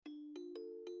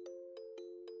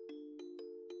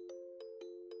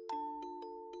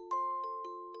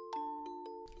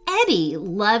Eddie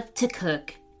loved to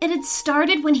cook. It had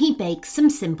started when he baked some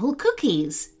simple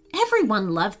cookies.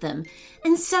 Everyone loved them,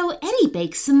 and so Eddie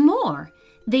baked some more.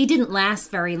 They didn't last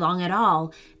very long at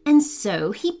all, and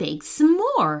so he baked some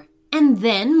more, and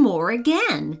then more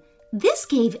again. This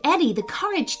gave Eddie the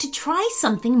courage to try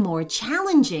something more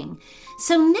challenging.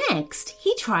 So next,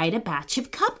 he tried a batch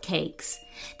of cupcakes.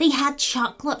 They had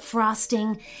chocolate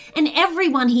frosting, and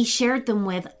everyone he shared them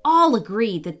with all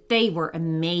agreed that they were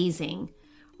amazing.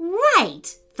 Right,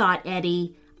 thought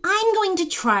Eddie, I'm going to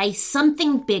try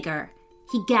something bigger.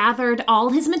 He gathered all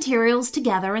his materials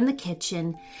together in the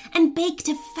kitchen and baked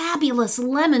a fabulous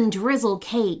lemon drizzle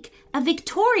cake, a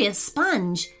Victoria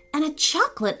sponge, and a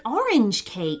chocolate orange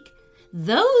cake.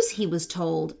 Those, he was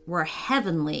told, were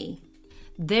heavenly.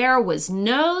 There was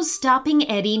no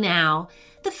stopping Eddie now.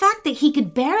 The fact that he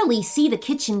could barely see the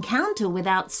kitchen counter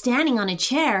without standing on a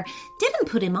chair didn't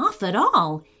put him off at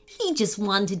all. He just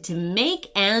wanted to make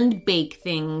and bake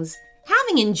things.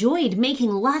 Having enjoyed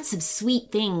making lots of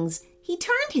sweet things, he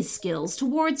turned his skills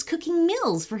towards cooking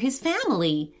meals for his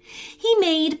family. He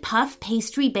made puff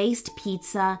pastry-based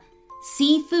pizza,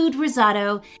 seafood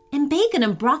risotto, and bacon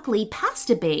and broccoli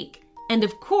pasta bake. And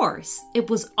of course, it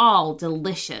was all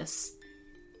delicious.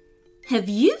 Have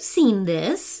you seen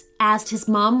this? Asked his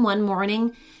mom one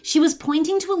morning. She was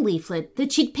pointing to a leaflet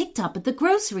that she'd picked up at the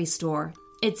grocery store.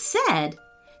 It said,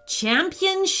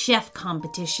 Champion Chef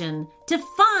Competition to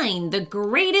find the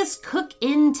greatest cook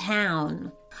in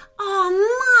town.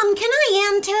 Oh, Mom, can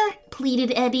I enter?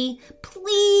 Pleaded Eddie.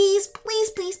 Please, please,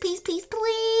 please, please, please,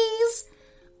 please.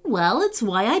 Well, it's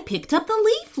why I picked up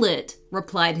the leaflet,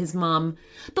 replied his mom.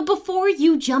 But before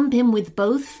you jump in with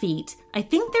both feet, I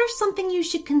think there's something you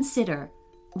should consider.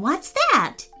 What's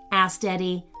that? Asked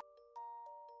Eddie.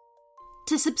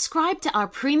 To subscribe to our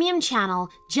premium channel,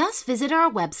 just visit our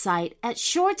website at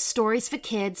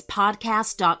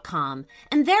shortstoriesforkidspodcast.com,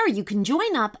 and there you can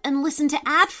join up and listen to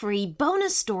ad-free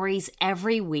bonus stories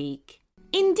every week.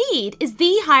 Indeed is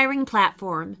the hiring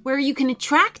platform where you can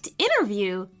attract,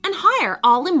 interview, and hire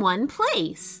all in one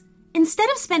place. Instead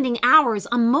of spending hours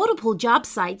on multiple job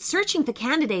sites searching for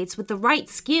candidates with the right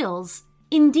skills,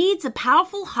 Indeed's a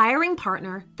powerful hiring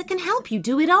partner that can help you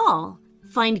do it all.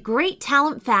 Find great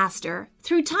talent faster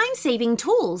through time-saving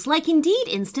tools like Indeed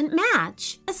Instant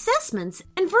Match, assessments,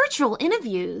 and virtual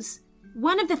interviews.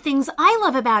 One of the things I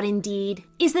love about Indeed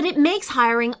is that it makes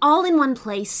hiring all in one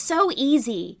place so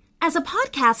easy. As a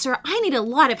podcaster, I need a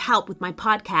lot of help with my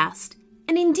podcast,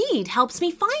 and Indeed helps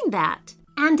me find that.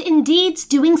 And Indeed's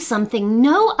doing something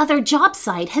no other job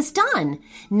site has done.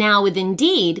 Now with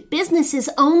Indeed,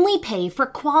 businesses only pay for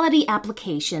quality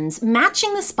applications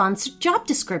matching the sponsored job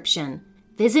description.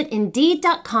 Visit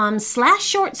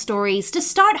Indeed.com/shortstories to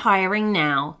start hiring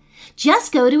now.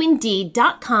 Just go to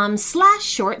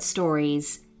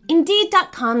Indeed.com/shortstories.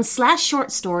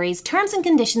 Indeed.com/shortstories. Terms and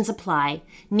conditions apply.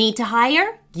 Need to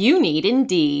hire? You need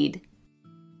Indeed.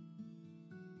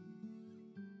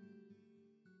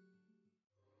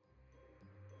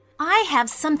 I have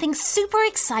something super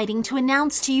exciting to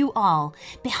announce to you all.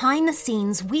 Behind the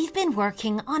scenes, we've been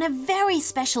working on a very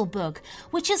special book,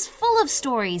 which is full of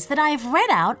stories that I have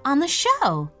read out on the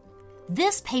show.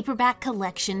 This paperback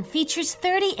collection features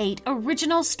 38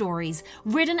 original stories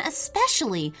written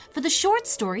especially for the Short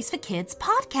Stories for Kids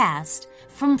podcast.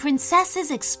 From princesses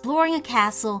exploring a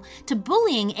castle to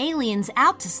bullying aliens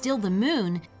out to steal the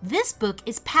moon, this book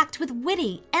is packed with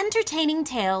witty, entertaining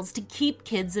tales to keep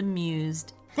kids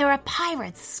amused. There are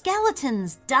pirates,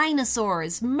 skeletons,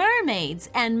 dinosaurs, mermaids,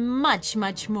 and much,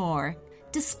 much more.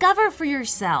 Discover for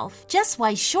yourself just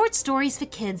why Short Stories for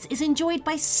Kids is enjoyed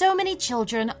by so many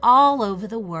children all over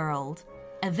the world.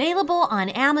 Available on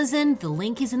Amazon, the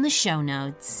link is in the show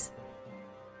notes.